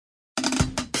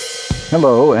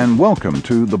Hello and welcome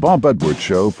to the Bob Edwards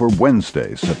Show for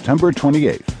Wednesday, September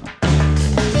 28th.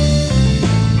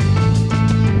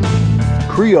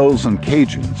 Creoles and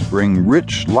Cajuns bring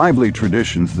rich, lively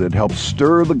traditions that help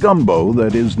stir the gumbo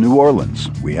that is New Orleans.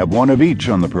 We have one of each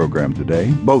on the program today,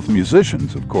 both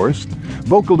musicians, of course.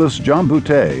 Vocalist John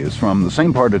Boutte is from the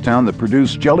same part of town that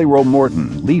produced Jelly Roll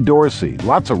Morton, Lee Dorsey,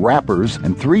 lots of rappers,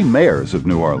 and 3 mayors of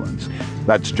New Orleans.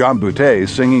 That's John Boutte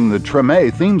singing the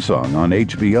Treme theme song on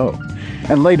HBO.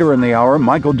 And later in the hour,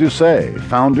 Michael Doucet,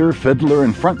 founder, fiddler,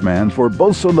 and frontman for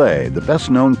Beausoleil, the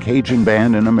best-known Cajun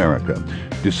band in America.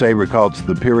 Doucet recalls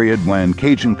the period when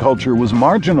Cajun culture was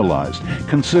marginalized,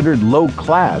 considered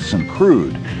low-class and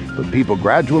crude, but people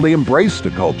gradually embraced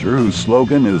a culture whose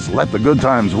slogan is "Let the good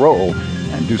times roll,"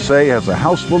 and Doucet has a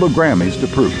house full of Grammys to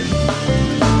prove it.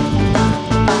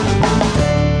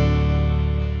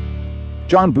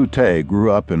 John Boutte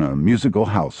grew up in a musical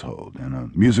household, in a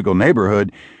musical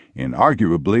neighborhood, in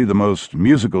arguably the most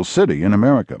musical city in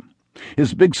America.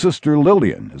 His big sister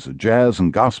Lillian is a jazz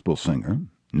and gospel singer.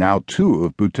 Now 2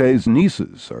 of Boutte's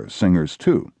nieces are singers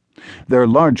too. Their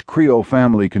large Creole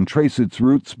family can trace its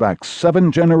roots back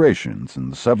 7 generations in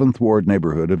the 7th Ward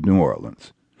neighborhood of New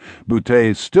Orleans.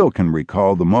 Boutte still can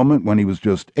recall the moment when he was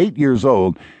just 8 years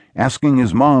old, asking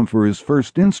his mom for his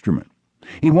first instrument.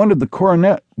 He wanted the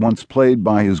cornet once played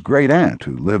by his great-aunt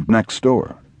who lived next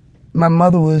door. My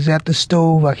mother was at the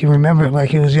stove. I can remember it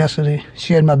like it was yesterday.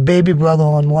 She had my baby brother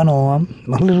on one arm,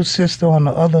 my little sister on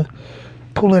the other,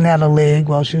 pulling at her leg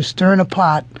while she was stirring a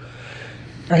pot.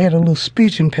 I had a little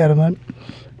speech impediment,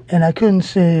 and I couldn't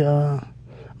say,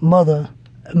 Mother,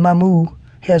 Mamu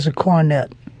has a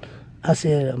cornet. I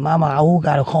said, Mama, I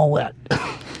got a cornet.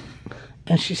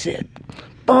 And she said,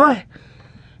 Boy,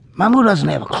 Mamu doesn't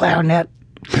have a clarinet.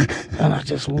 And I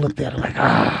just looked at her like,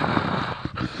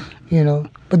 you know.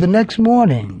 But the next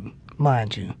morning,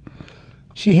 mind you,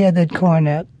 she had that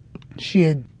cornet. She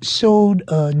had sewed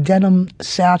a denim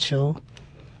satchel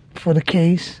for the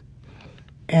case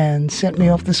and sent me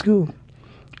off to school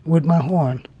with my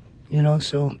horn, you know.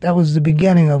 So that was the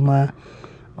beginning of my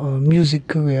music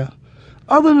career.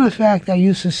 Other than the fact I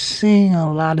used to sing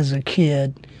a lot as a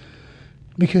kid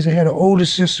because I had an older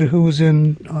sister who was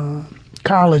in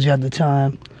college at the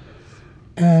time.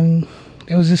 And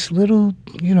there was this little,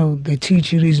 you know, they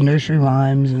teach you these nursery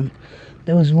rhymes, and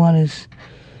there was one I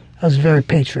was very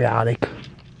patriotic.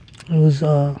 It was,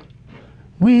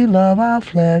 we love our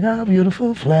flag, our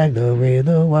beautiful flag, the red,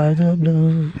 the white, the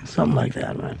blue, something like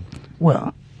that, right?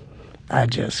 Well, I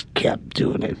just kept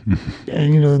doing it.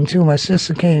 And, you know, until my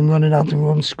sister came running out the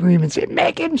room screaming and said,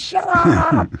 make him shut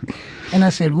up! And I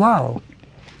said, wow,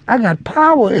 I got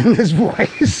power in this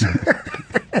voice.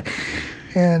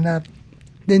 And I've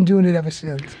been doing it ever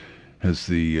since. Has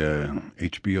the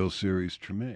HBO series Treme